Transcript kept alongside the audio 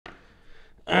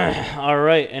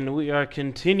Alright, and we are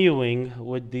continuing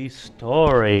with the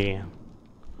story.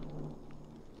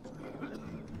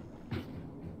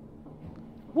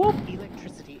 Whoop!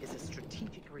 Electricity is a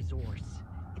strategic resource.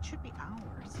 It should be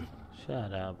ours.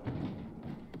 Shut up.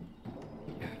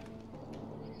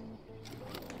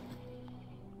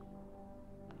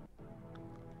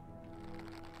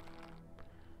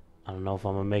 I don't know if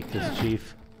I'm gonna make this,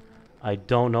 Chief. I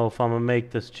don't know if I'm gonna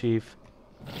make this, Chief.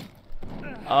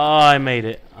 Oh, I made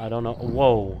it. I don't know.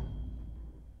 Whoa.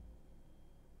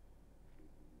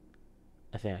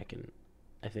 I think I can.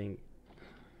 I think.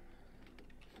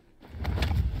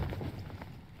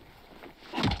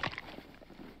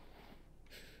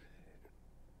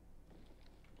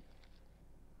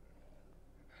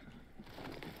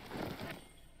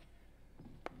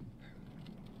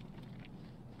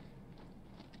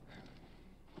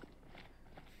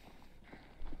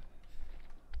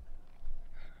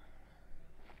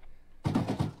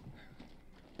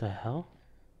 The hell?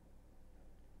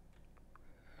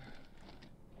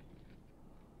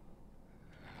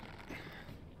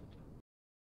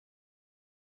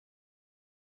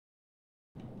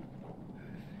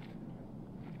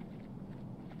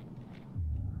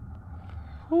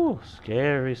 Whew,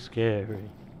 scary, scary.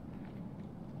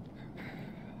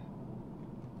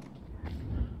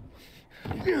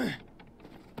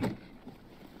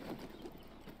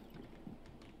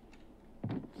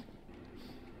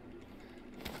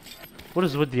 What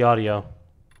is with the audio?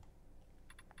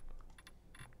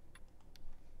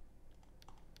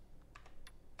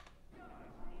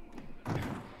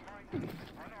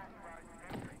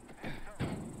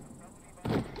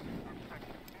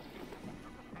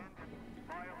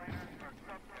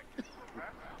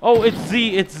 Oh, it's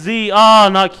Z, it's Z. Ah,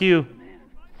 not Q.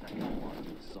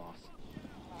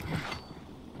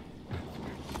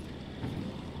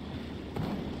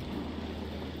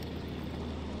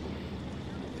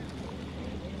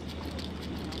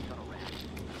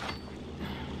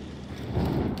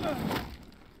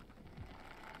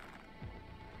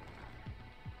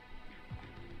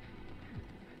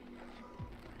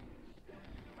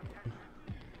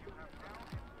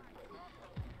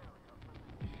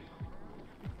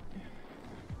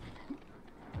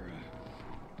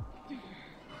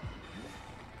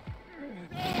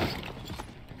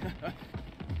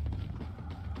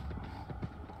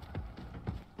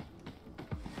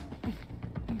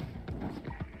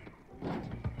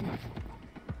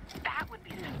 That would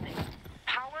be something.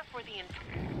 Power for the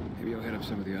Maybe I'll hit up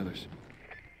some of the others.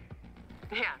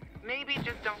 Yeah, maybe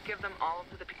just don't give them all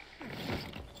to the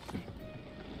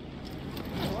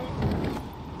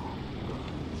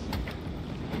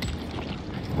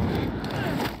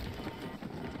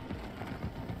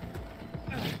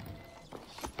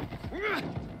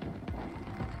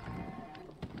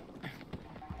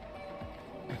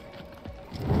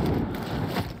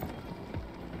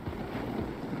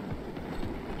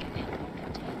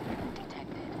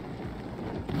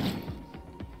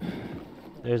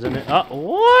There's an.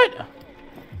 What?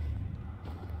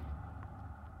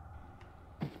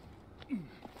 You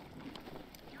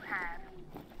have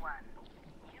one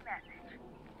new message.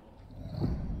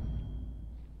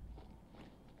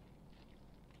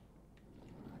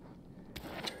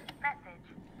 Message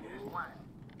 1.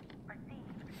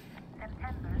 Received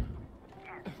September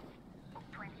 10th,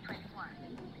 2021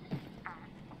 at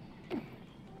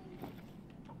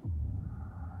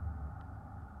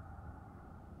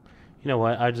You know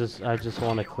what? I just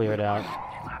want to clear it out.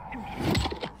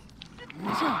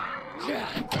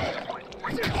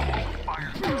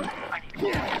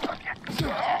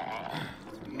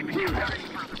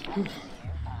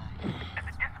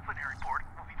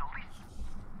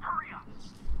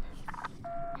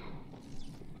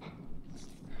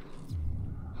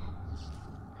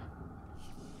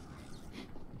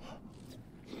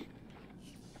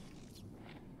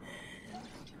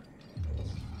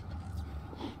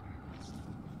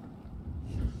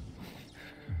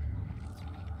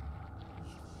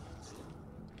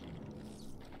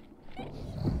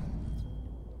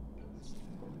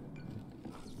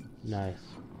 Nice.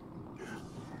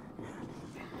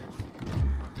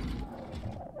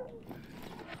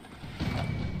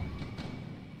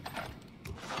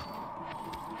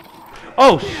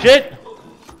 Oh shit!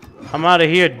 I'm out of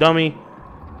here, dummy.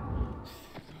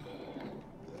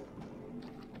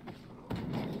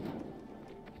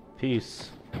 Peace.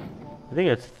 I think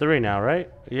it's 3 now, right?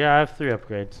 Yeah, I have 3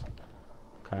 upgrades.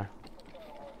 Okay.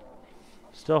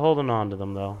 Still holding on to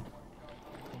them though.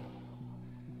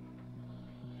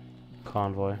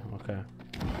 Convoy, okay.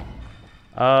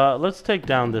 Let's take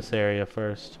down this area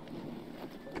first.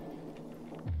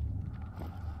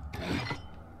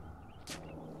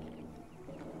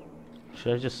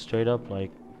 Should I just straight up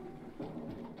like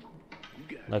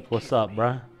what's up,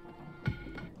 bruh?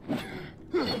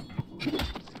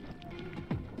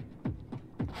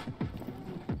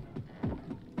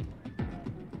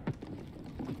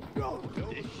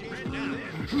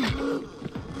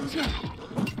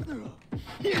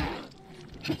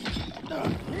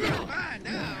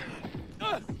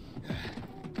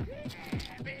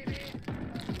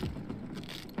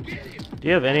 Do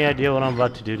you have any idea what I'm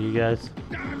about to do to you guys?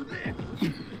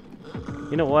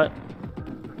 You know what?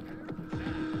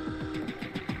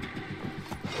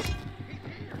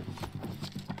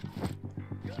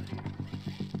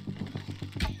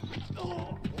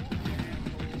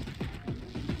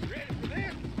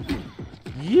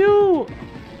 You!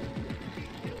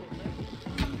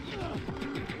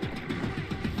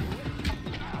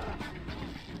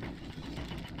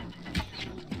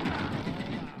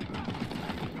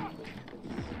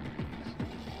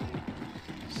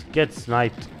 Get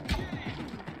sniped.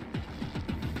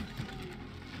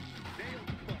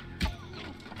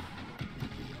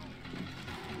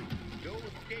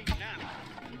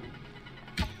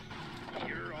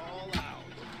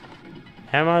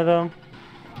 Am I though?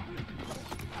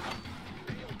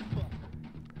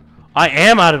 I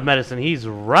am out of medicine. He's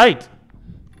right.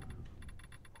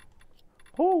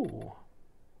 Oh.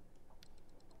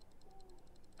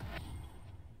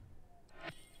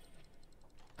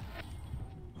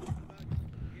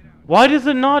 Why does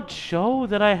it not show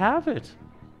that I have it?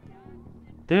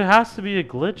 There has to be a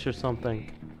glitch or something.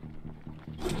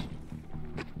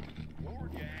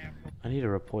 I need to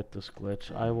report this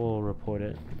glitch. I will report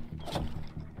it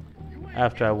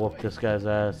after I whoop this guy's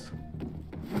ass.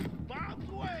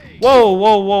 Whoa,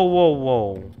 whoa, whoa, whoa,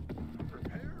 whoa.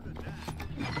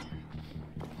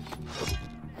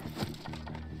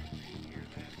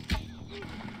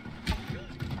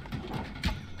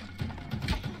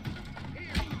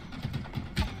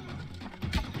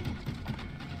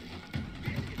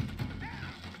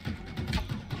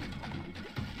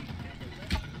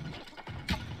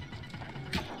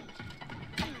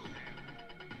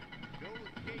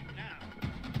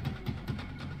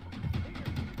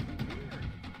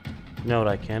 You know what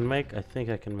I can make? I think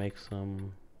I can make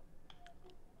some...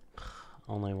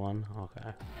 Only one? Okay.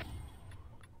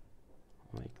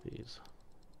 I'll make these.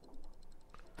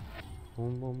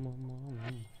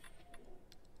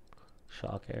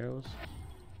 Shock arrows.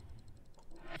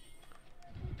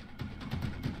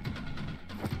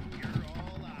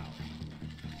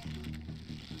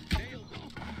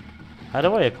 How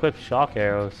do I equip shock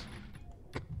arrows?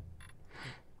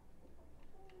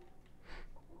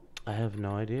 I have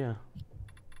no idea.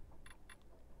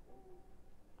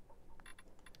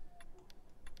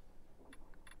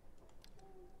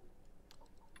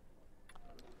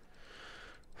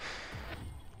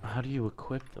 How do you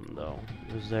equip them though?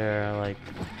 Is there like...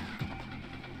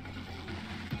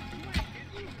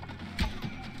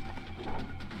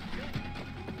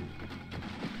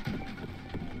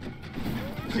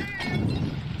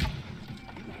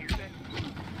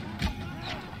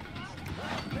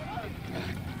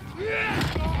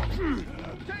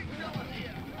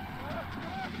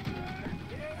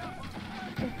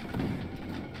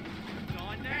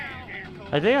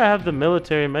 I think I have the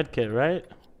military medkit, right?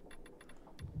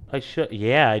 I should.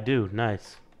 Yeah, I do.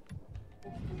 Nice.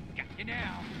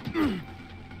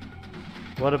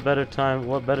 What a better time.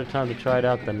 What better time to try it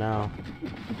out than now?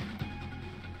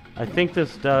 I think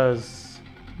this does.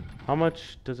 How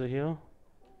much does it heal?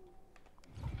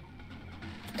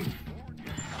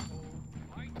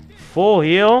 Full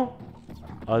heal?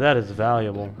 Oh, that is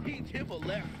valuable.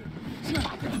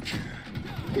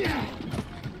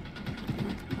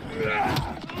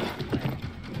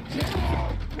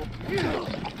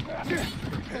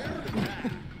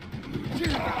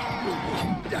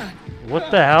 What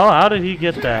the hell? How did he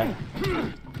get that?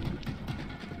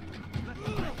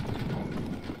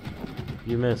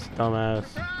 You missed, dumbass.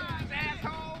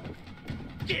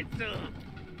 Get some.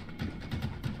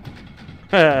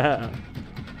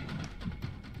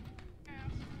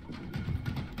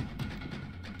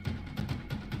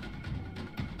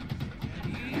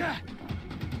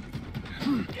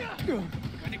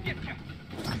 Gonna get you.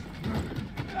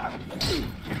 That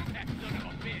son of a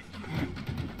bitch.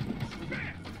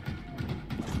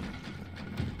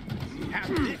 Have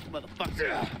this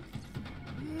motherfucker.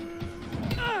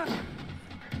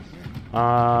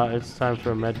 It's time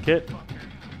for a med kit.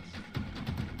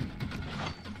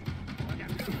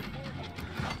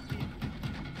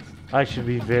 I should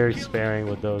be very sparing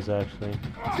with those, actually.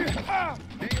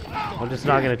 I'm just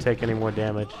not gonna take any more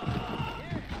damage.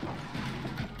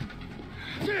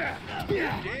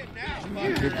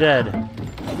 You're dead.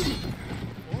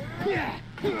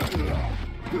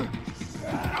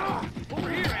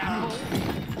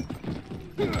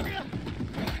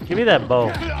 Give me that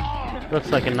bow.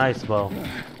 Looks like a nice bow.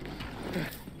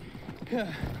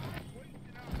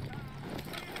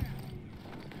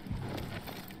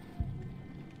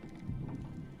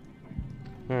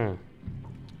 Hmm.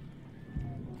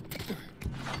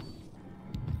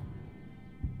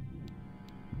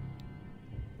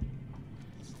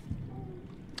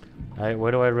 Alright,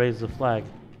 where do I raise the flag?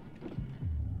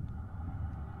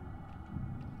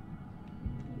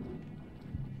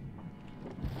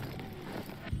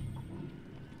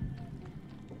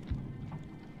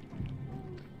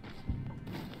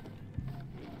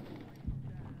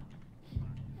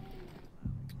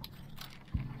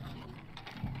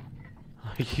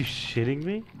 Are you shitting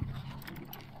me?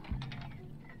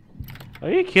 Are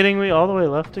you kidding me? All the way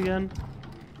left again?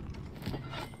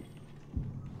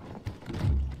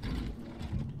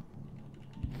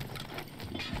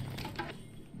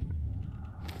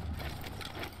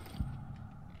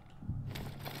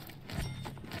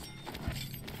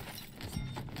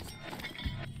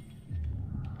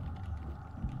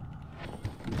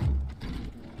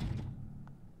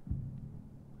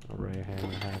 Right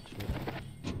hand hatchet.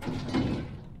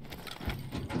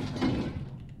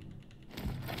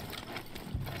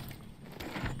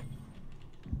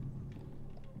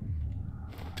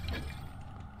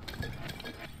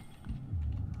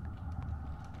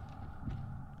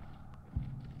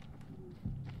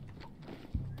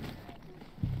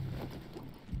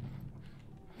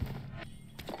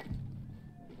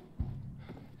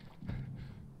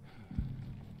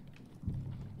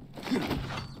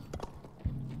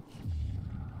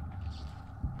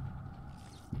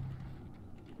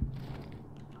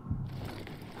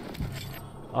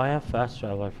 Oh, I have fast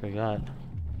travel, I forgot.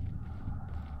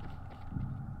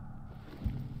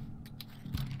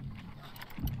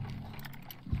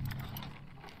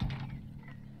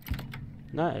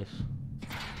 Nice.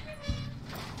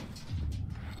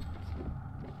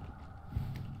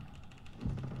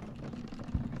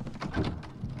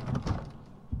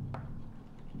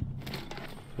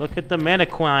 Look at the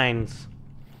mannequins.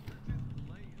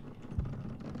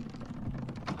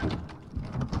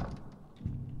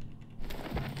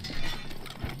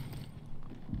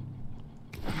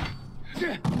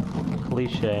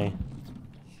 Cliche.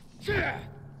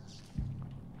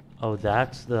 Oh,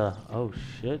 that's the... Oh,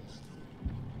 shit.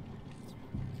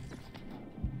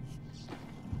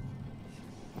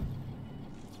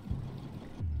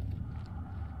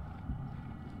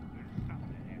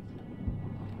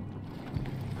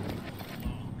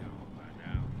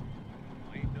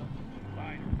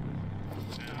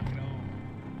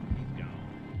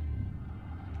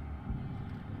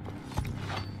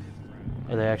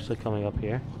 Are they actually coming up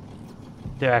here?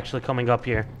 They're actually coming up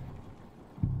here.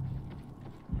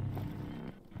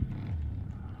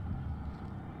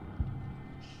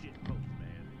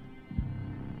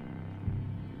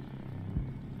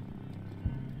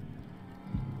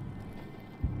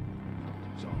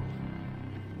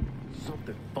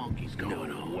 Something funky's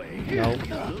going on. Nope.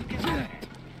 Look at that.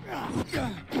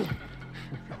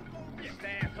 Yes,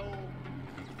 asshole.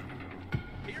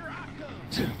 Here I come.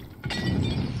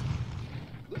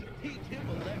 Let's teach him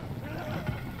a lesson.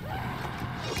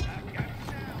 I've got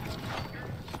you now, sucker.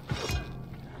 Yes,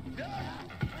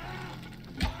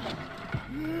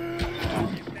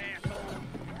 asshole.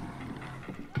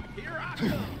 Here I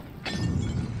come.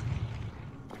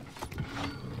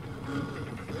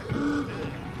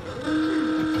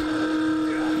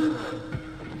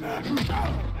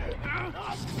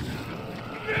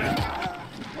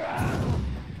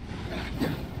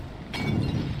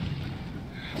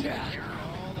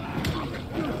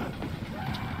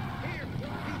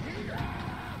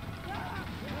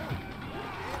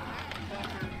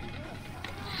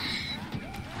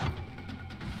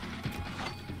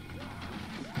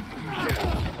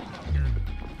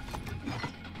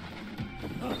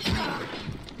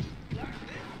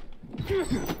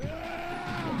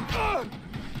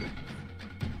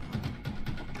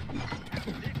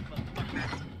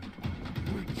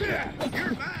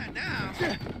 You're mine now.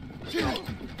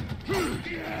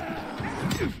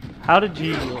 How did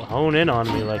you hone in on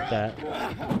me like that?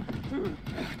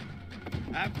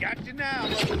 I've got you now,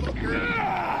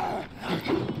 motherfucker.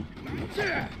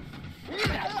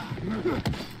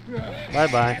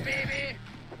 Bye-bye. Baby.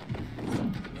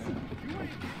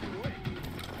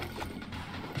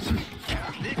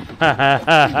 Ha ha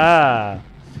ha ha.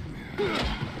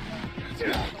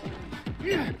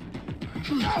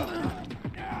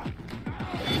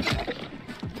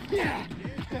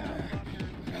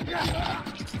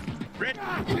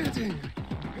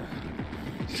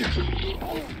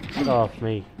 Get off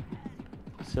me,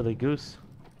 silly goose.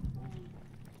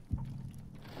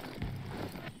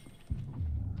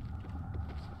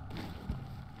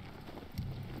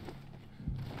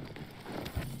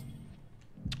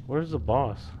 Where's the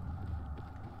boss?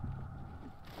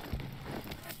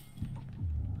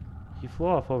 He flew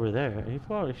off over there. He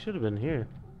should have been here.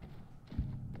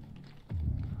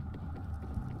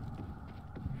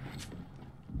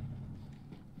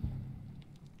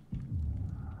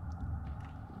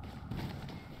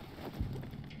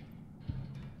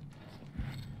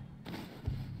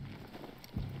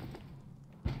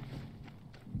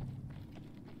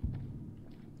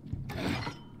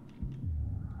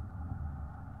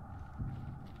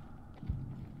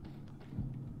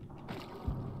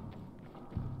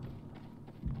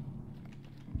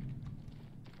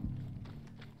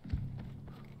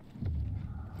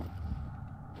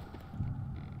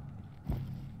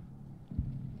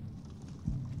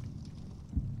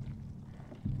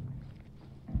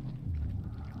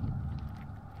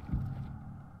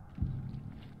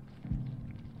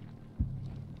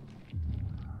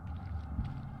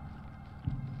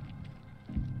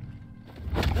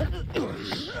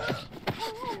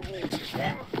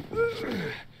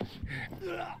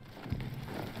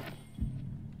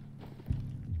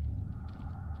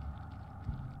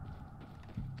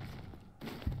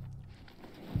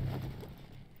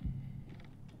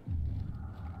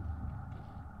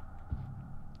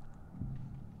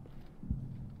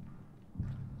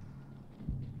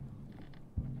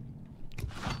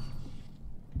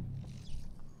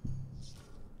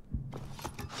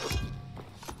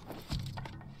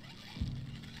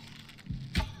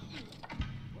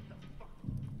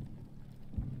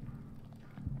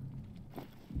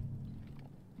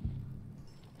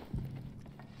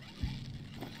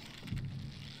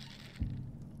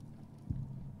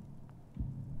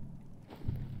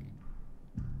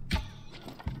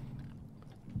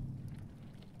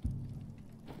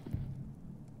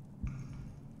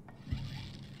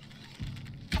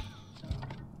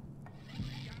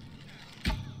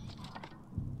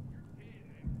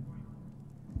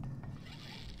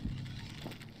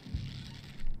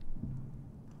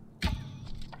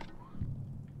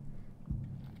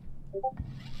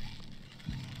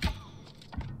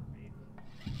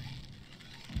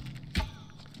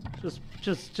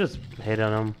 Just hit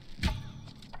on him.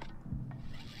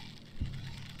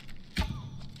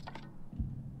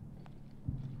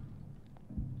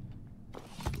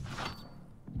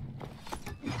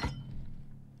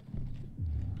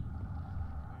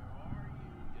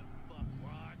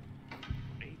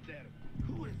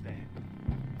 Who is that?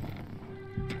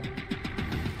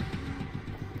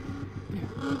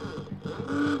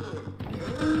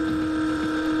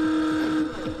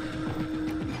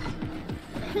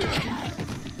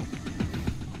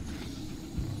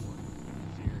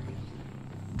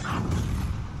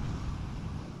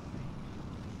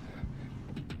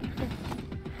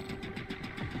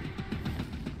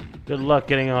 Good luck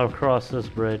getting across this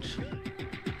bridge.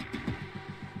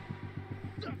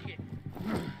 Suck it.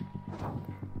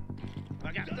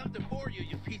 I got something for you,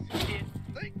 you piece of shit.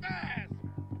 Think fast.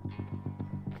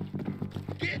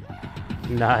 Get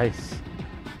Nice.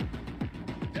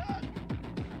 done.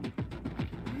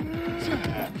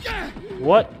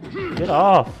 What? Get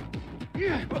off.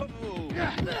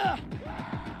 Oh.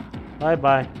 Bye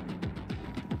bye.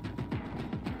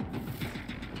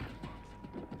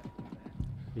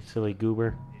 You silly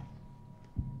goober.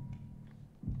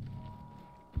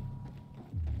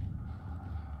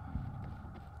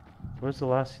 Where's the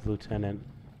last lieutenant?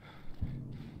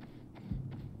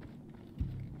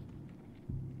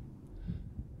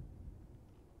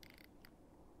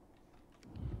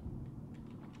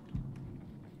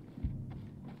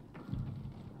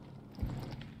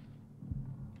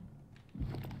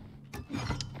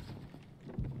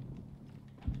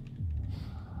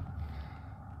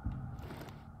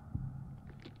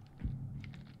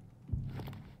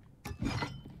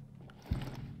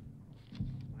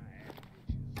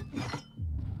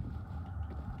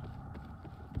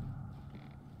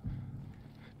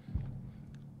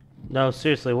 No,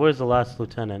 seriously, where's the last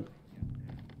lieutenant?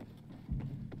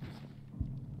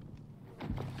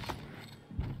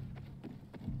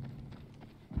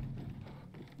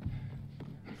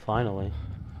 Finally.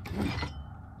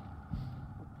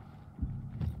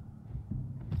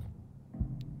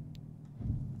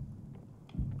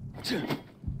 See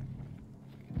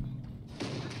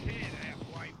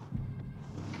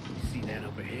that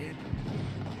up ahead?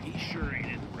 He sure ain't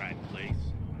in the right place.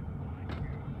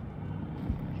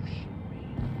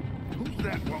 Who's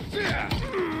that one?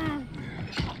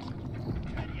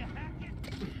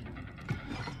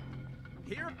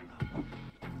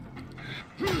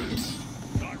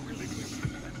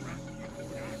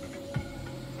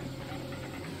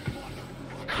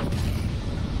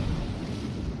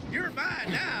 You're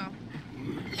mine now.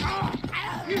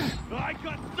 I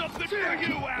got something for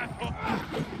you, asshole.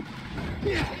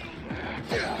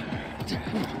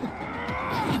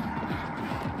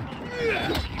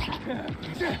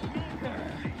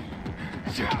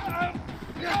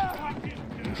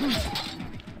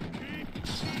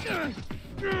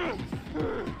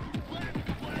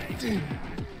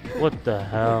 What the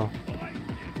hell?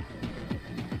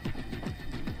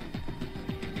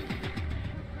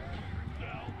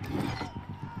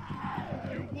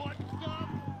 You want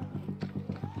some?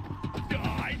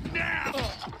 Die now!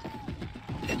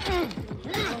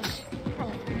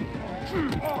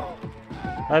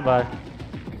 Bye bye.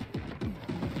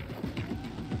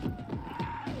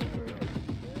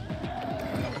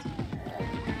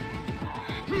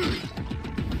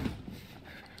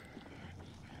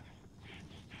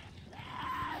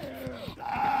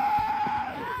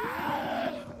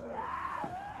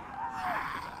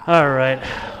 Alright.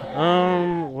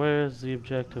 Where's the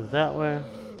objective? That way?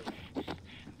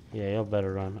 Yeah, you'll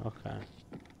better run. Okay.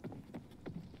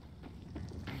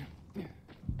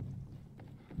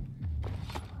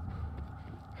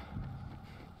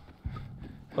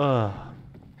 Ugh.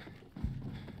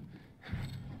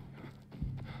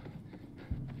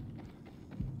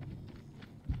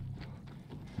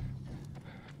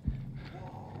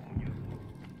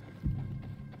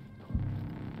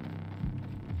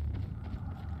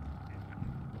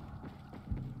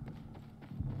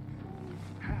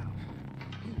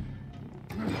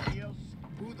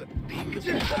 Who the beak is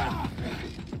that?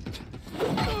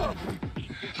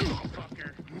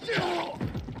 Fucker.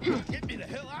 Get me the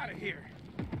hell out of here.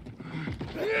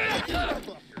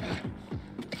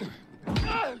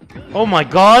 Oh my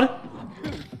god!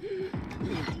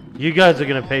 You guys are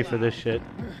gonna pay for this shit.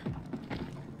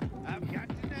 I've got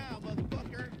you now,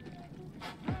 motherfucker.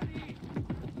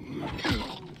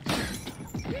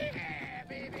 Yeah,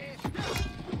 baby.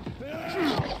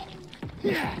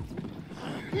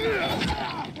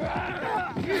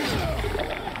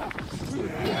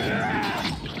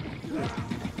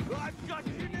 I've got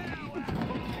you now,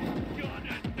 asshole.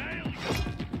 Gonna nail you.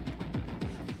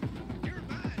 You're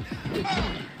mine now.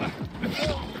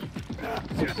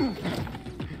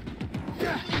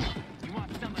 You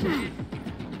want some of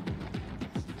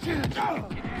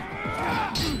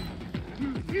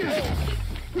this?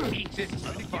 Eat this,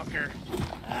 motherfucker.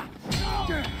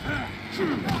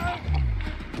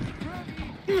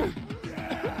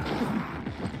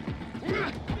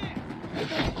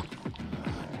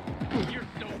 You're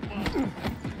so fun.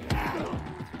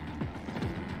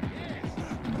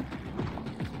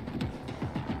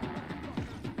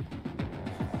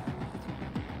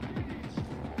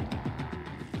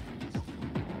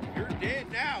 You're dead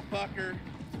now, fucker.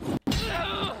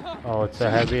 Oh, it's a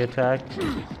heavy attack.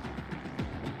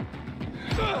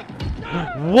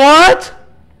 What?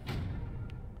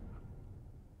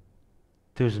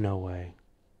 There's no way.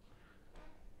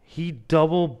 He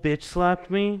double bitch slapped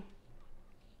me?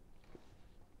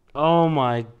 Oh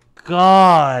my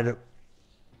god.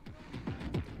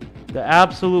 The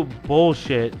absolute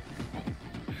bullshit.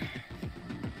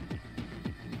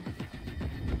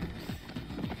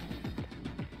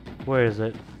 Where is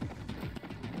it?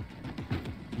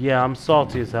 Yeah, I'm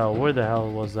salty as hell. Where the hell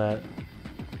was that?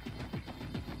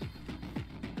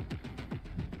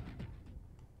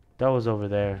 That was over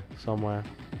there somewhere.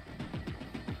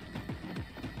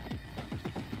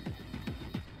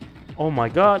 Oh my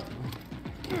god.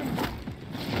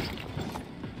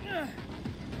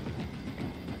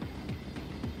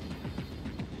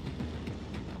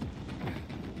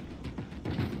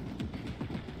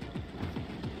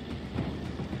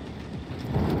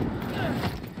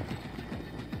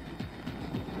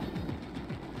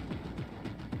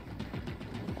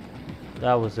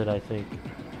 That was it, I think.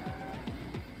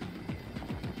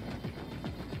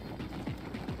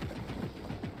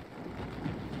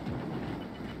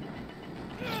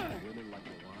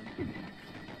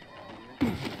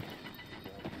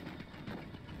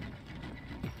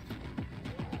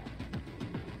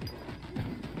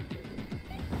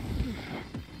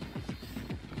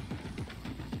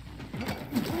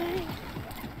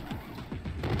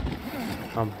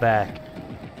 I'm back.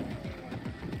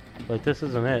 Like, this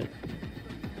isn't it.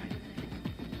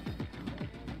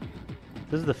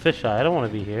 This is the fisheye. I don't want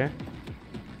to be here.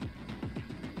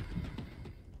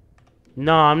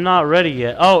 No, I'm not ready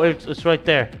yet. Oh, it's right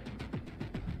there.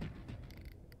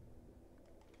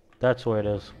 That's where it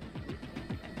is.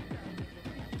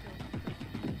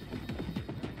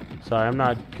 Sorry, I'm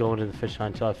not going to the fisheye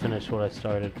until I finish what I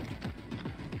started.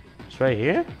 It's right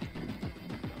here?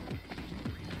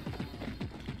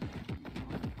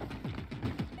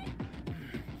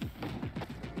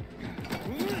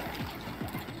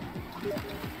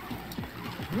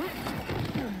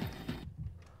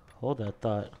 Hold that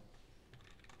thought.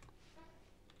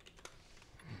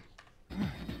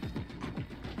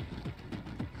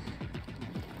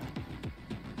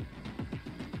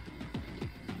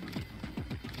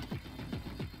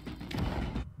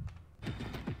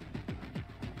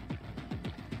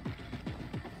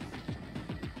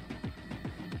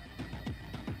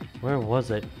 Where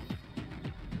was it?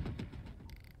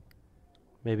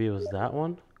 Maybe it was that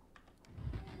one?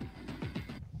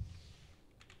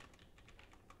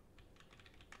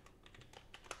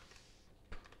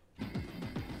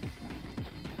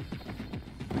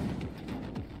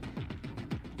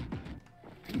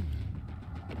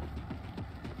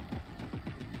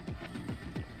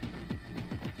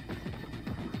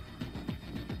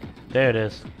 There it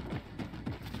is.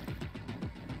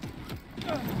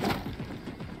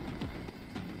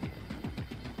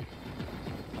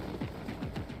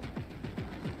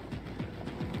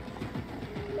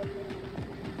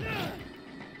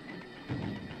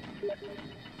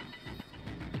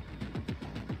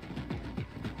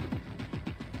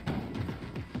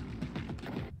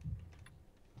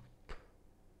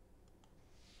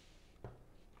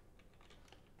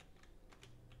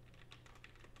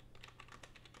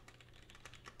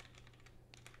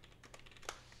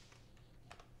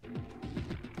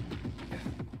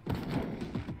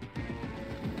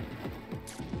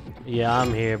 Yeah,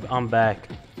 I'm here. I'm back.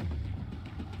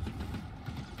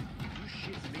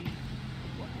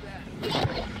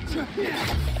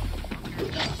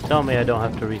 Tell me I don't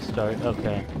have to restart.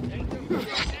 Okay.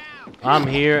 I'm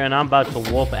here and I'm about to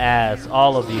whoop ass.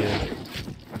 All of you.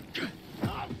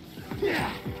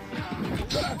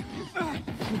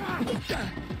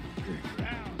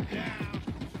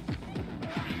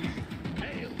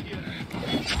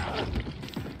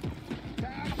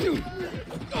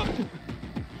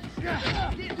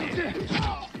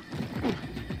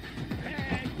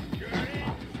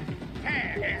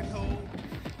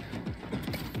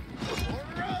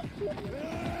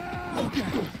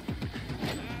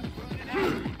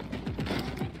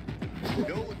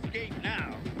 No escape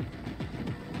now.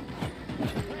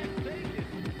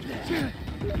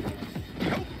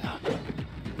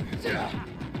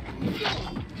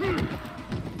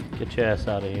 Get your ass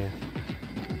out of here.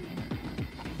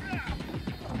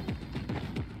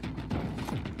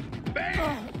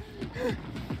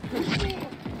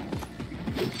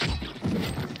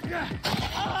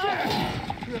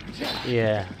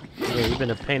 Yeah, you've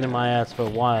been a pain in my ass for a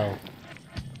while.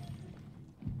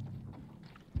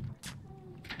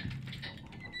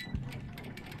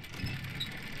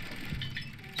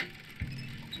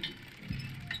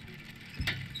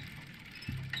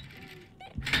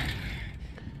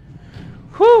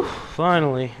 Whew,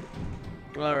 finally.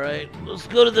 Alright, let's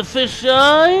go to the fish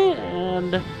eye,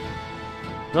 and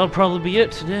that'll probably be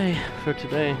it today, for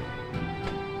today.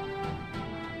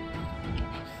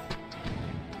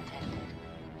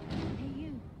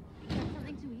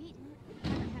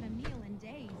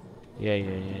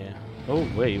 Yeah. Oh,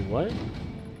 wait, what?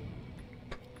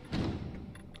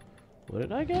 What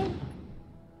did I get?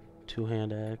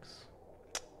 Two-hand axe.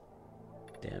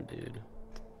 Damn, dude.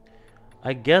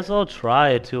 I guess I'll try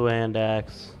a two-hand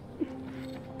axe.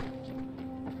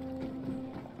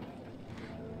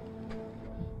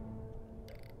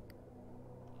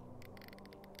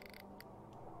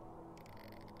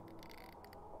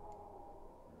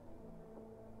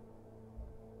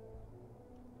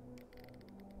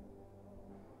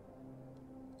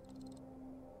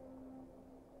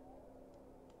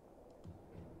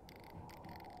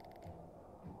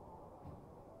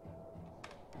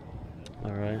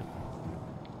 All right.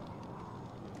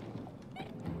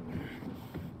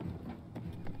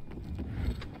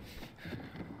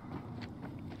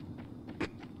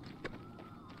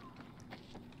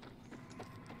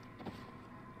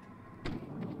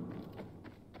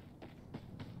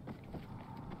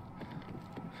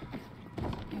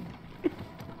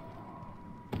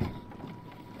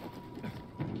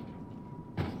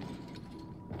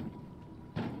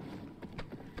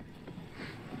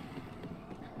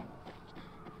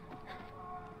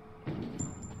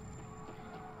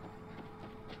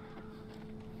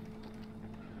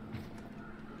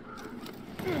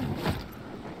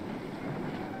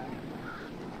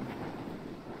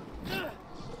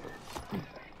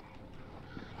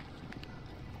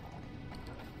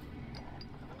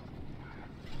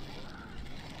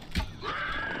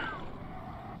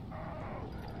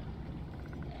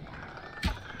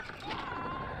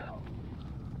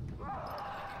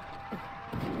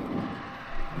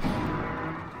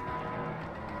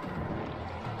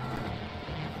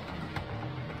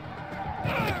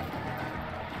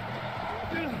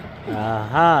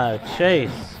 Aha,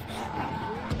 chase.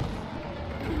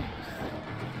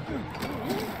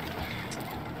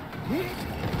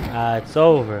 It's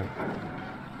over.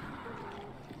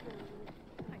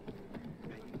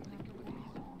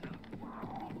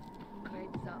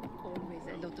 Grades are always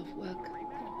a lot of work.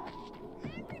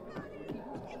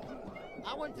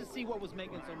 I went to see what was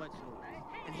making so much noise.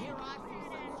 And here I see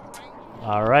some strange...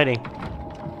 Alrighty.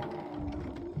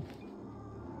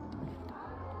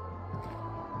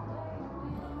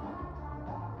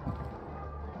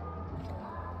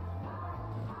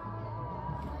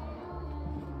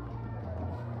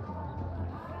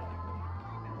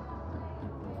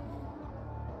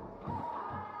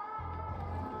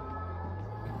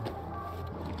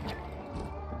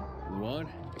 Luan?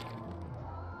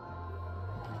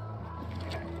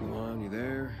 Luan, you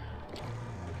there?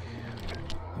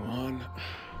 Luan?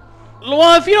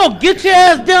 Luan, if you don't get your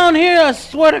ass down here, I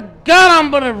swear to God, I'm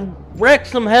gonna wreck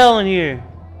some hell in here.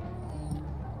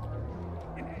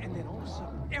 And then all of a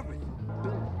sudden, everything,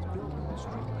 buildings,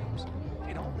 streetlamps,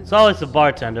 it all It's always the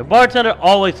bartender. Bartender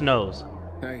always knows.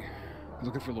 Hey,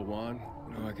 looking for Luan?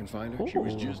 You know I can find her? Ooh. She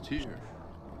was just here.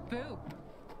 Boo.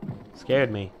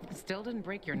 Scared me. Still didn't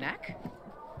break your neck?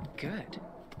 Good.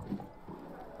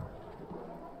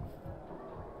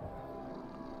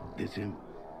 This him?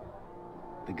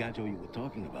 The gajo you were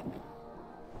talking about?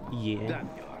 Yeah.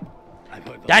 Daniel. I've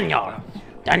heard Daniel!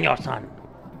 Daniel, son.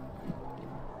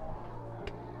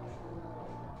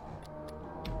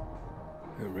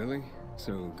 Oh, really?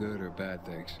 So good or bad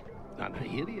things? Not a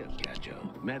hiria gajo.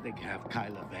 Medic have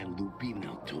Kyla Van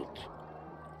Lubino tut.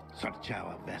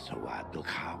 Sarchawa Vesawa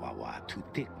Dukhawawa tu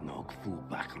Tiknok Fu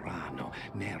Bakrano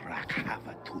Nerak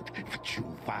Hava tut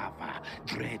Fchuvava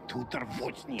Dre tutar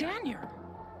Vochnia. Daniel!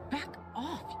 Back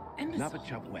off, you imbecile.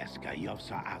 Navachavweska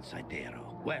Yovsa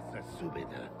Outsidero. Wesa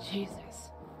Subida.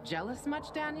 Jesus. Jealous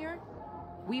much, Daniel?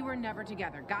 We were never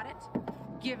together, got it?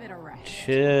 Give it a rest.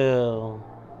 Chill.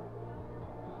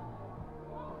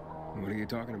 What are you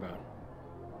talking about?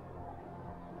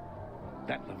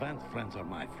 That Levant friends are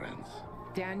my friends.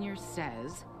 Daniel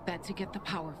says that to get the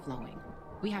power flowing,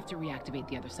 we have to reactivate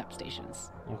the other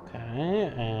substations.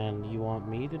 Okay, and you want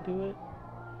me to do it?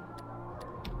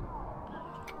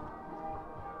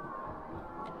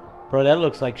 Bro, that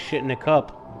looks like shit in a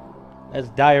cup. That's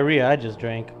diarrhea I just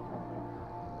drank.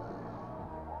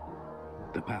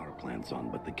 The power plant's on,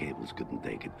 but the cables couldn't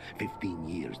take it. 15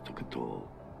 years took a toll.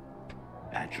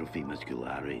 Atrophy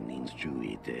musculare means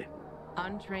juite.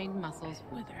 Untrained muscles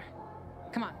wither.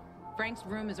 Come on, Frank's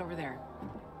room is over there.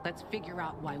 Let's figure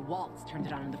out why Waltz turned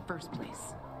it on in the first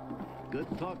place. Good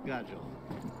talk, Gajo.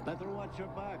 Better watch your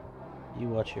back. You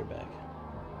watch your back.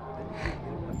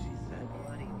 What she said,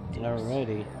 bloody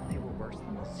Alrighty. They were worse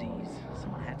than the seas.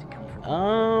 Someone had to come for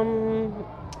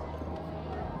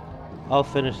I'll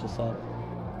finish this up.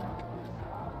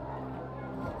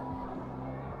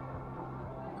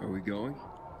 Are we going?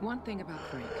 One thing about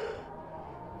Frank.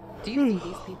 Do you see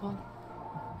these people?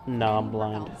 No, I'm Anywhere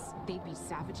blind. else, they'd be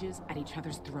savages at each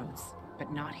other's throats,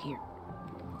 but not here.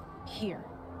 Here,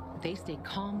 they stay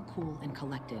calm, cool, and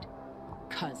collected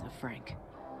because of Frank.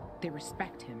 They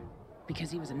respect him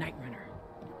because he was a night runner.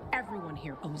 Everyone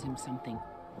here owes him something,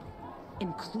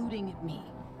 including me.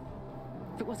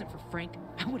 If it wasn't for Frank,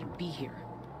 I wouldn't be here.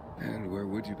 And where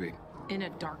would you be? In a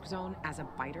dark zone as a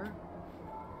biter?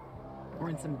 Or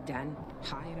in some den,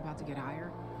 high and about to get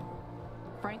higher?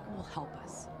 Frank will help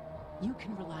us. You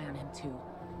can rely on him too.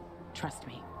 Trust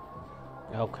me.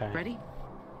 Okay. Ready?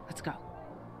 Let's go.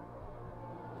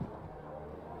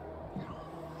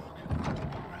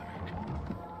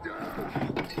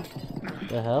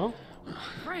 The hell?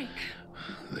 Frank!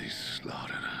 They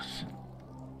slaughtered us.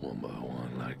 One by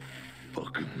one like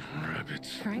fucking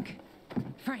rabbits. Frank?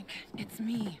 Frank, it's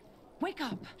me. Wake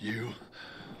up! You?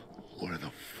 What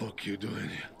the fuck you doing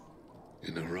here?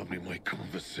 Interrupting my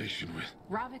conversation with...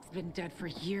 Ravik's been dead for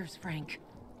years, Frank.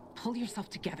 Pull yourself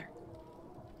together.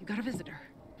 You got a visitor.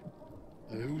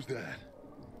 Who's that?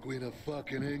 Queen of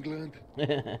fucking England?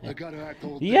 I got her act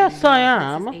all Yes, I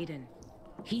am. This is Aiden.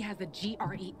 He has the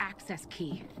GRE access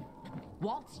key.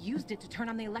 Waltz used it to turn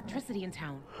on the electricity in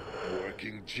town.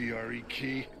 Working GRE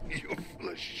key? You're full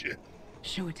of shit.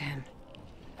 Show it to him.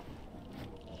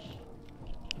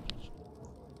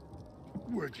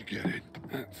 Where'd you get it?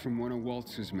 From one of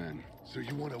Waltz's men. So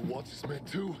you want to watch this man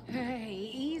too? Hey,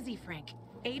 easy, Frank.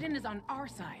 Aiden is on our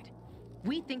side.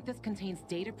 We think this contains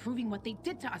data proving what they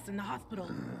did to us in the hospital.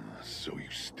 So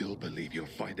you still believe you'll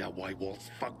find out why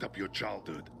Waltz fucked up your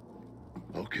childhood?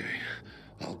 Okay,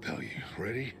 I'll tell you.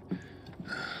 Ready?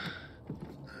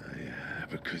 Yeah,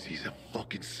 because he's a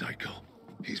fucking psycho.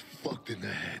 He's fucked in the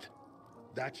head.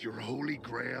 That's your Holy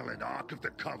Grail and Ark of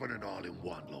the Covenant all in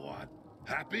one, Lord.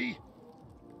 Happy?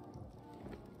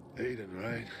 Aiden,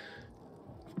 right?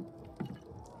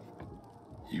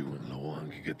 You and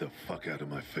Luan can get the fuck out of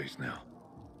my face now.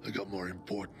 I got more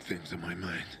important things in my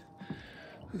mind.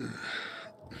 It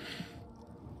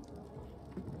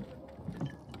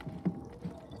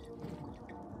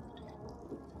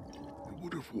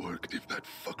would have worked if that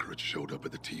fucker had showed up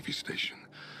at the TV station.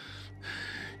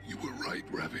 You were right,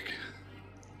 Ravik.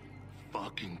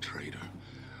 Fucking traitor.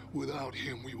 Without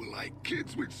him, we were like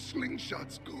kids with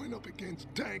slingshots going up against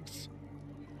tanks.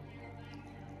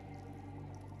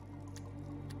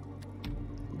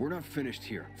 We're not finished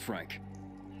here, Frank.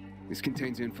 This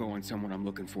contains info on someone I'm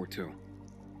looking for, too.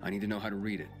 I need to know how to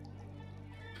read it.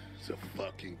 It's a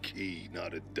fucking key,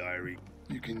 not a diary.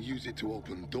 You can use it to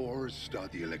open doors,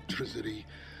 start the electricity,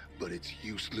 but it's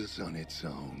useless on its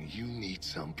own. You need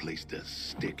someplace to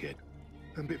stick it.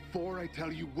 And before I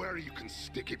tell you where you can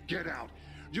stick it, get out.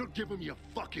 You're giving me a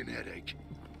fucking headache.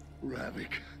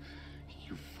 Ravik,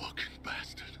 you fucking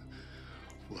bastard.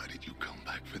 Why did you come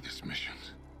back for this mission?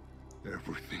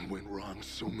 Everything went wrong.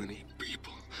 So many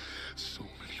people. So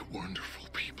many wonderful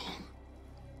people.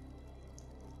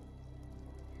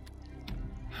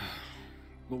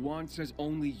 Luan says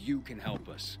only you can help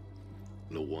us.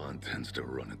 Luan tends to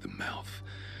run at the mouth.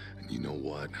 And you know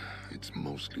what? It's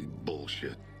mostly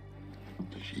bullshit.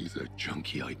 She's a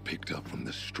junkie I picked up from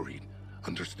the street.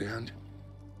 Understand?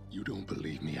 You don't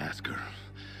believe me, ask her.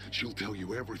 She'll tell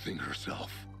you everything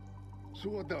herself. So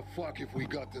what the fuck if we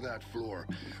got to that floor?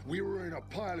 We were in a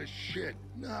pile of shit.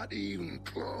 Not even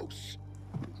close.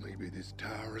 Maybe this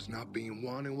tower is not being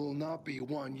won and will not be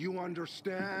won. You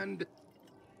understand?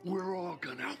 We're all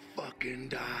gonna fucking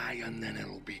die and then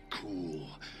it'll be cool.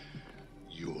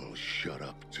 You'll shut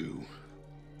up too.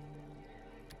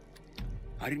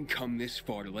 I didn't come this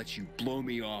far to let you blow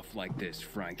me off like this,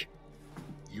 Frank.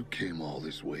 You came all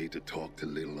this way to talk to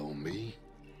little old me?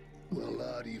 Well,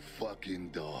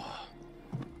 la-di-fucking-da.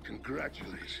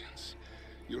 Congratulations.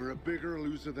 You're a bigger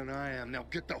loser than I am. Now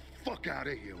get the fuck out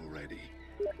of here already.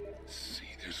 See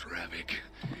this Ravik?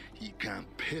 He can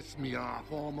piss me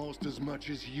off almost as much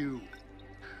as you.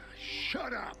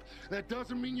 Shut up! That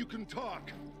doesn't mean you can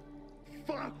talk.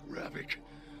 Fuck, Ravik.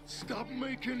 Stop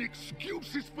making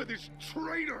excuses for this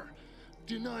traitor!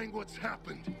 Denying what's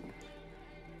happened.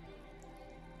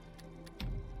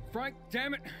 Frank,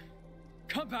 damn it!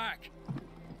 Come back!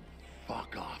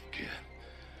 Fuck off, kid.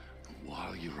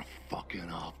 While you're fucking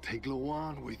off, take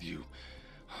Luan with you.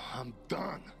 I'm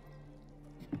done.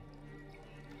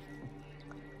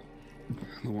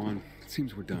 Luan, it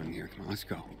seems we're done here. Come on, let's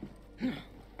go.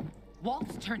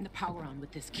 Waltz turned the power on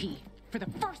with this key for the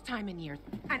first time in years,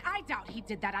 and I doubt he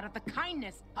did that out of the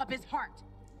kindness of his heart.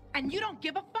 And you don't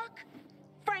give a fuck?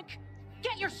 Frank,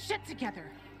 get your shit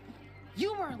together.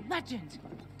 You were a legend.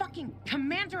 Fucking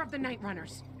commander of the Night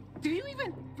Runners. Do you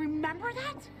even remember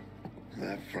that?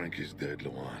 That Frank is dead,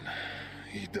 Luan.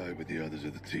 He died with the others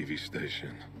at the TV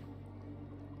station.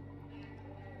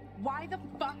 Why the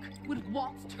fuck would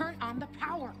Waltz turn on the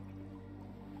power?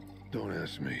 Don't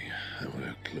ask me. I don't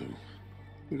have a clue.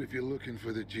 But if you're looking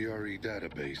for the GRE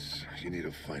database, you need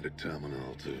to find a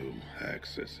terminal to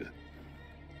access it.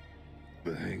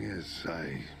 The thing is,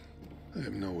 I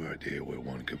have no idea where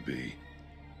one could be.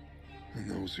 And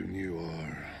those who knew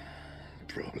are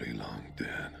probably long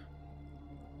dead.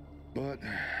 But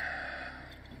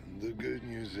the good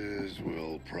news is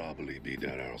we'll probably be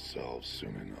dead ourselves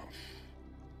soon enough.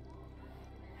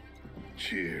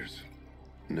 Cheers.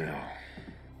 Now,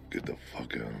 get the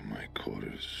fuck out of my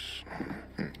quarters.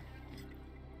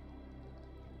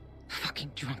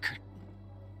 Fucking drunkard.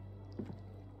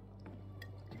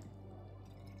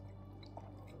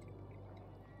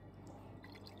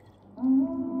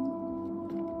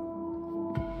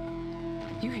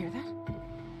 You hear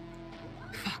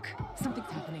that? Fuck, something's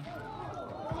happening.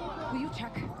 Will you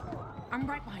check? I'm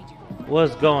right behind you.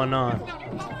 What's going on?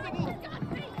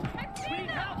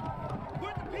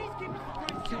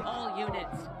 To all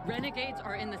units, renegades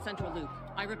are in the central loop.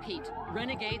 I repeat,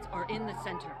 renegades are in the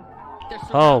center. They're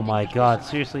Oh my god,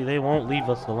 seriously, they won't leave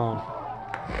us alone.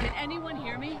 Can anyone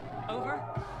hear me? Over.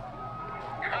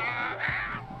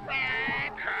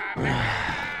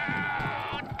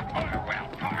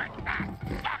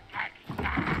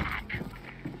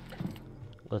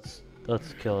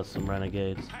 Let's kill us some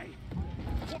renegades.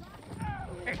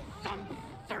 It's some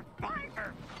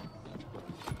survivor.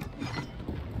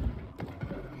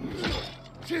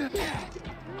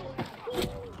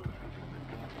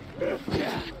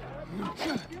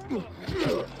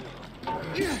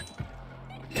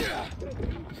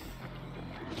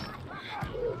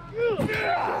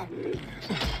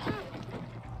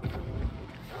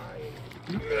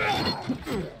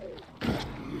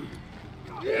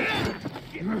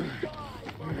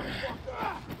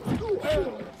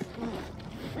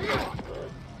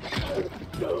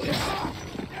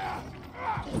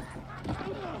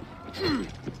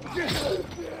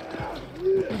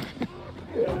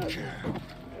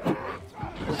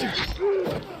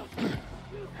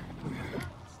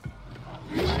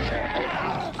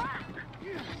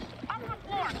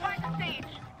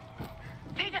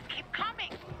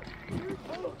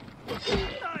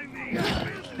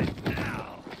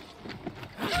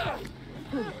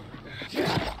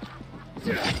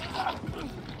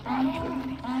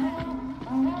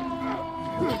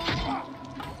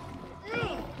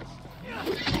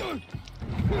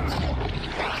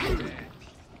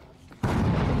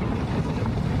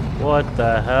 What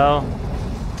the hell?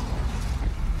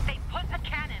 They put a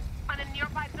cannon on a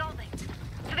nearby building.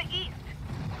 To the east.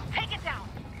 Take it down.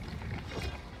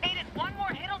 Aiden, one more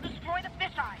hit'll destroy the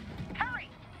fisheye. Hurry!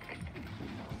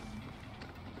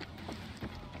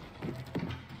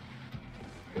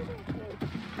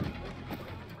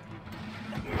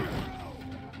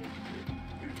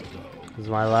 This is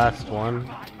my last one.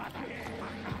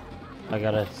 I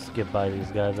gotta skip by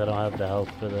these guys. I don't have the health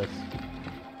for this.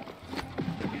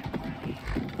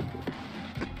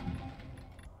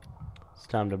 It's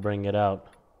time to bring it out.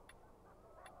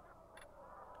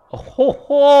 Oh ho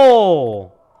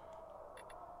ho!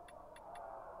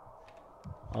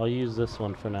 I'll use this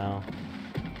one for now.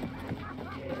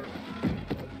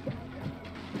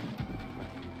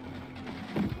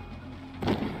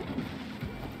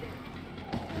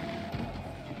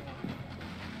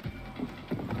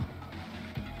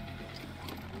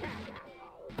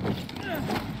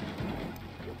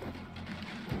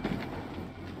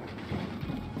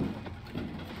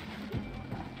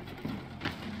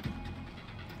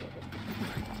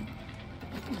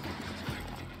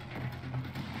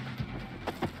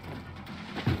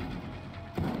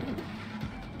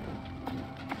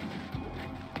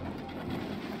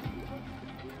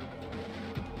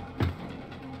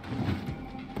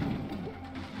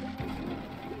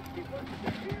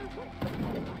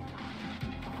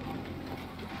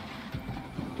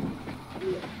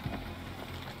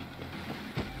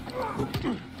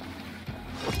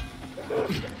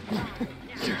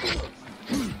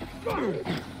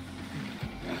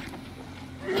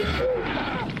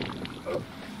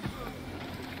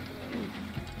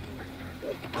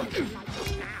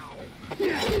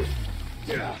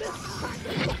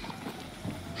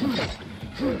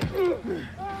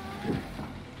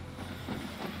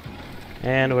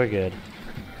 And we're good.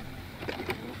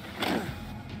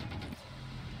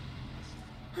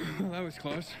 Well, that was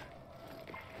close.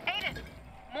 Aiden,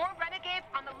 more renegades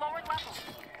on the lower level.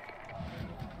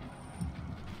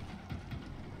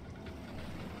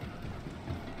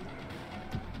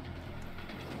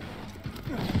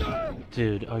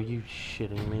 Dude, are you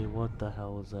shitting me? What the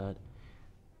hell was that?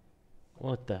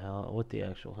 What the hell? What the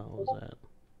actual hell was that?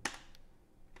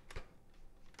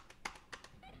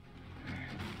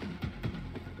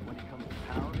 When it comes to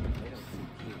power, they don't see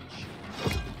huge.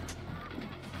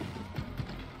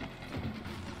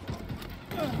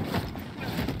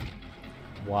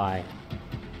 Why?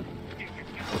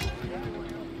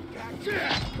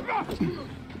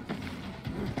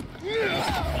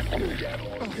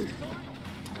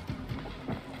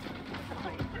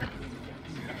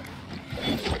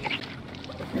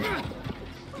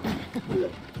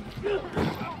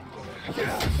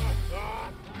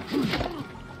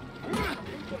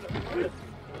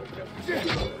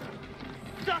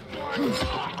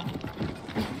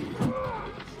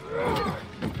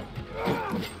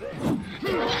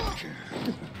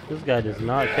 This guy does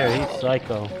not care. He's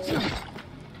psycho.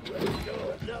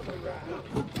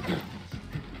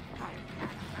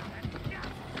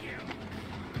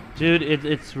 Dude,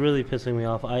 it's really pissing me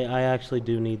off. I actually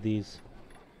do need these.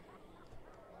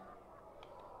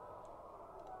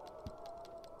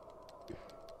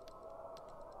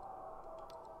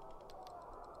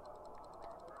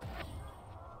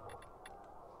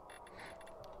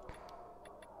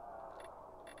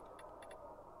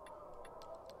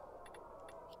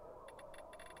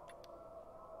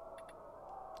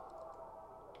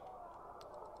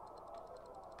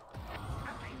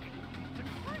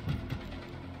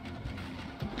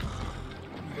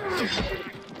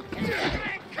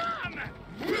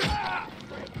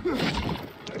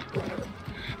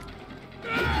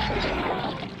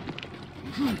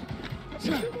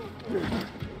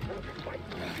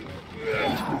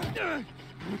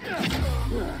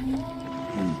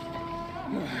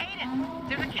 Aiden,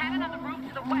 there's a cannon on the roof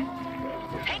to the west.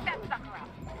 Take that sucker out.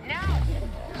 Now!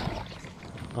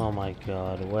 Oh my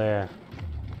god, where?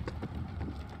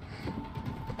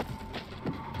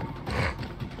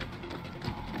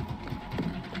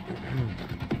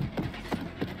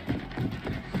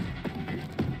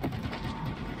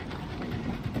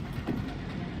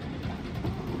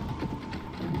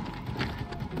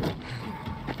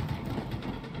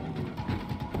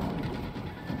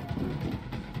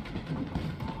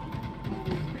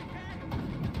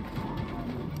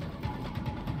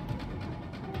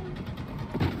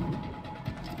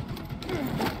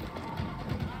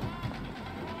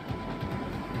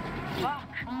 Look,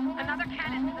 another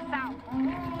cannon to the south.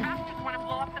 Bastards want to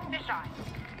blow up the fisheye.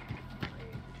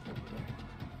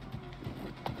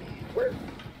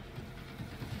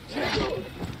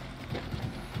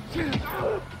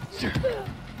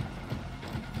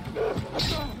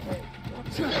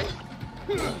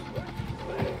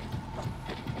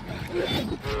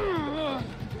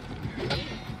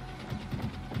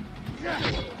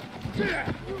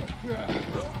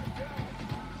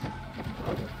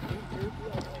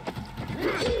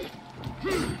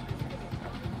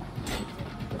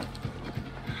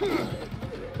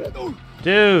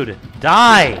 Dude,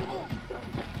 die!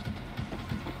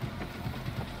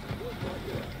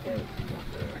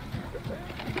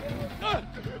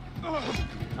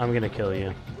 I'm gonna kill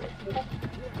you.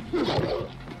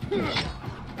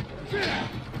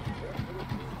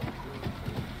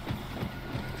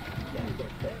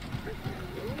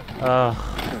 Ugh.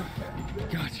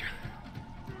 Gotcha.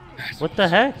 What the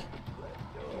heck?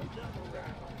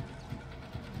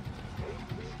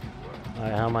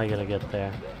 Alright, how am I gonna get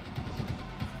there?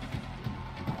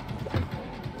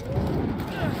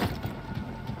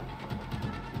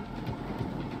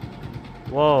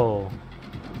 Whoa.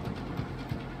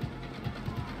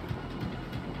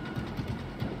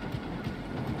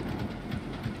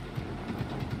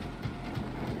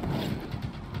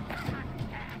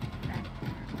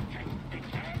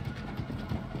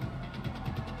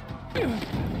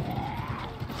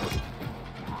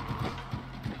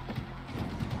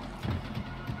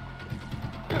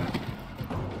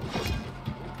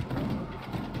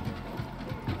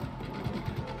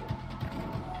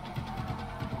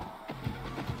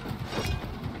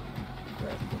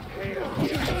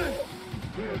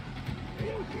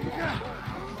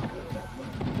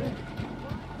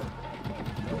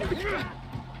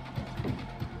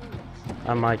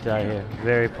 I might die here.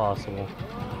 Very possible.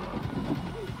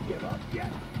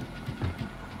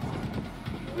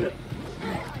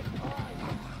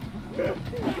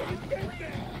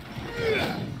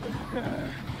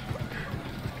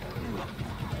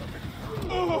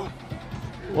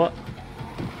 What?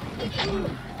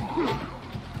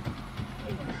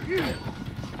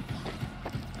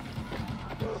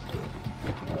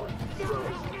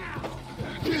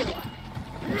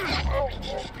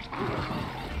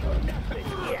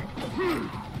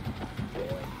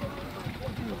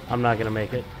 I'm not gonna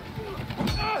make it.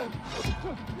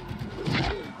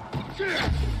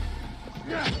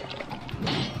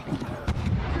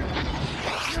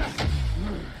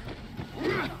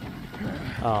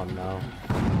 Oh no.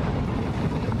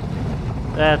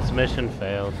 That's mission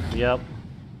failed. Yep.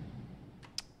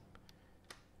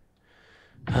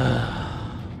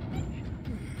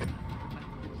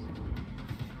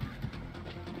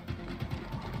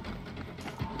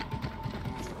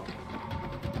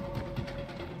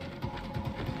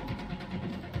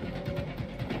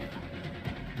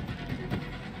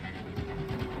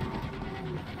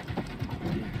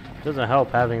 Doesn't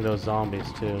help having those zombies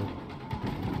too.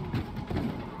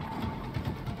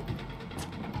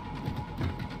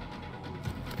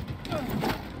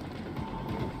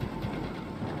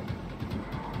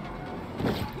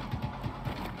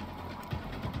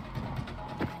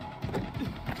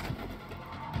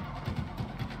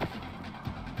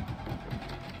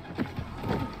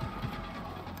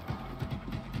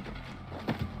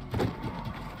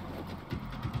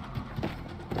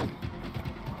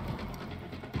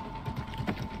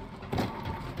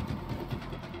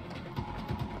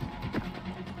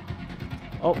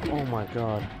 Oh my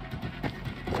god.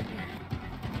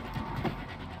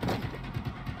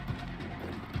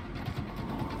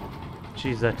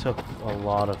 Jeez, that took a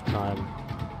lot of time.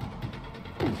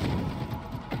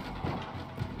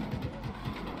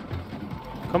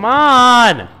 Come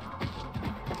on!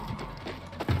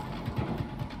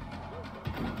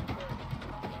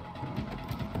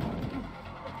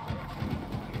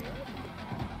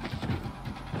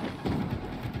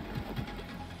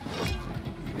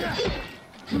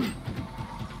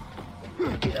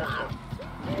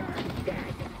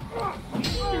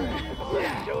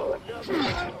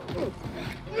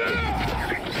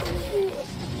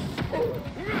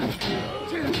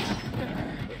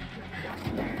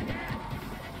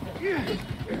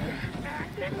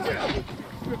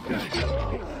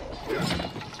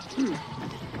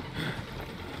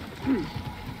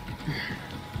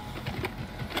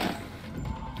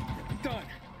 Done.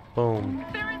 Boom.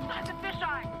 They're inside the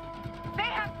fisheye. They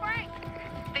have Frank.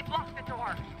 They blocked the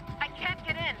door. I can't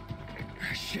get in.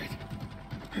 Shit.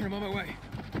 I'm on my way.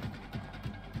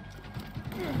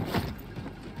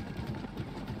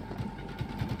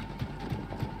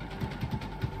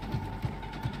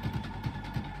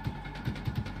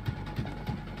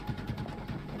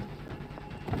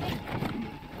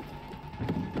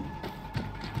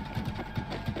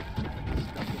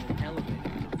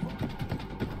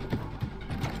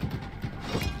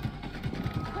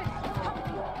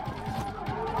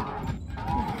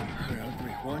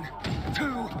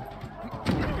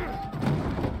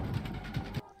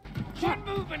 One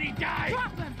move and he dies!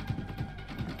 Drop him!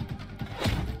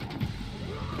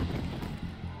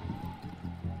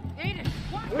 Aiden,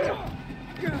 what?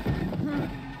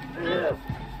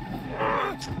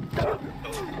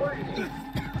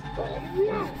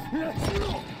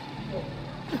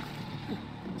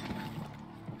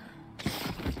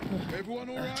 Everyone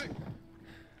all right?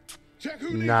 Check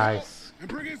who needs Nice. help and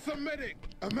bring in some medic.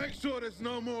 And make sure there's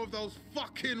no more of those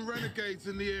fucking renegades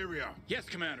in the area. Yes,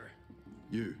 Commander.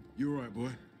 You all right, boy?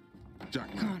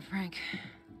 Jack, Come on, Frank.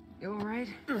 You alright?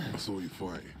 I saw you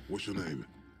fight. What's your name?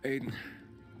 Aiden.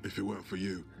 If it weren't for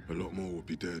you, a lot more would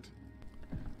be dead.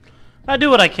 I do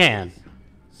what I can.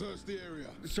 Search the area.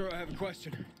 Sir, I have a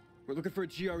question. We're looking for a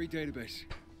GRE database.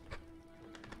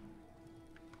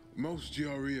 Most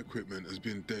GRE equipment has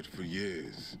been dead for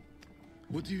years.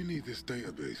 What do you need this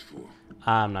database for?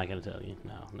 I'm not gonna tell you.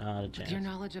 No, not a chance. With your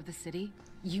knowledge of the city,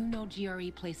 you know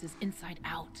GRE places inside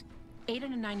out.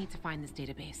 Aiden and I need to find this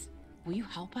database. Will you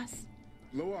help us?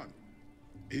 Loan,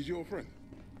 he's your friend.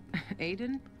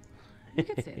 Aiden? You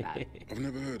could say that. I've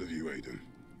never heard of you, Aiden.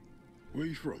 Where are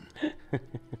you from?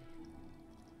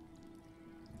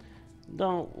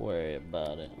 Don't worry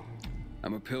about it.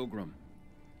 I'm a pilgrim.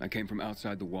 I came from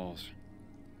outside the walls.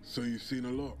 So you've seen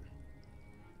a lot.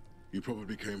 You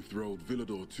probably came through old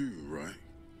Villador too, right?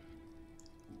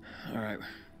 All right,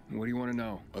 what do you want to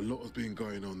know? A lot has been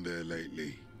going on there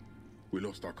lately. We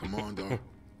lost our commander,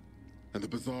 and the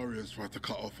Bazarians tried to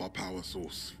cut off our power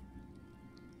source.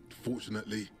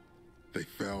 Fortunately, they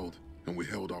failed, and we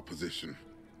held our position.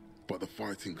 But the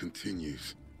fighting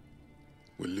continues.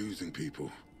 We're losing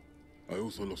people. I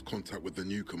also lost contact with the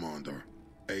new commander,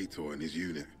 Aitor, and his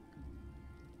unit.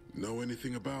 Know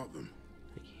anything about them?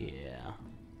 Yeah.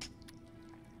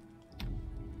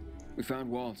 We found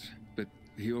Waltz, but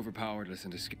he overpowered us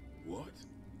and escaped. What?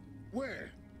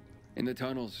 Where? In the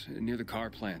tunnels, near the car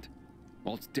plant.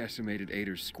 Waltz decimated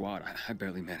Aitor's squad. I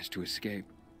barely managed to escape.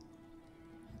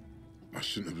 I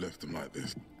shouldn't have left them like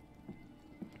this.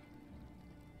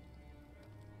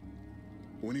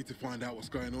 We need to find out what's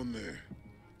going on there.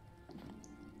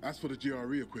 As for the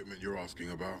GRE equipment you're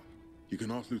asking about, you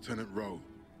can ask Lieutenant Rowe.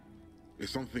 If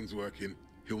something's working,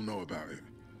 he'll know about it.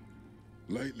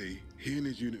 Lately, he and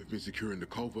his unit have been securing the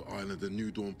Culver Island and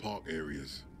New Dawn Park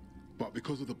areas. But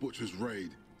because of the Butcher's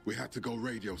raid, we had to go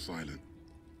radio silent.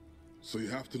 So you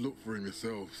have to look for him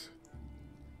yourselves.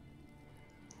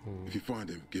 If you find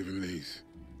him, give him these.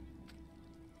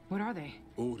 What are they?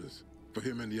 Orders for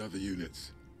him and the other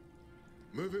units.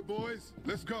 Move it, boys.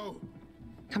 Let's go.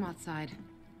 Come outside.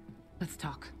 Let's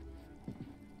talk.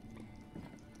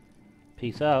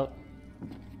 Peace out.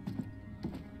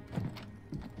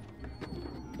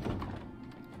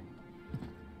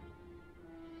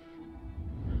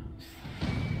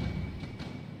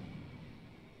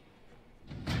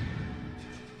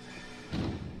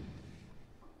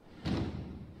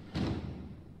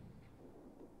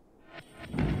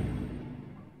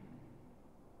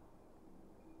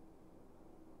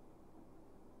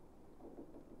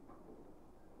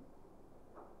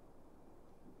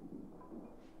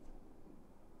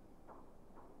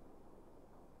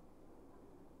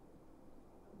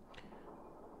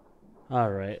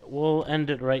 Alright, we'll end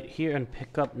it right here and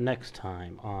pick up next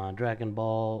time on Dragon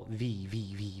Ball V.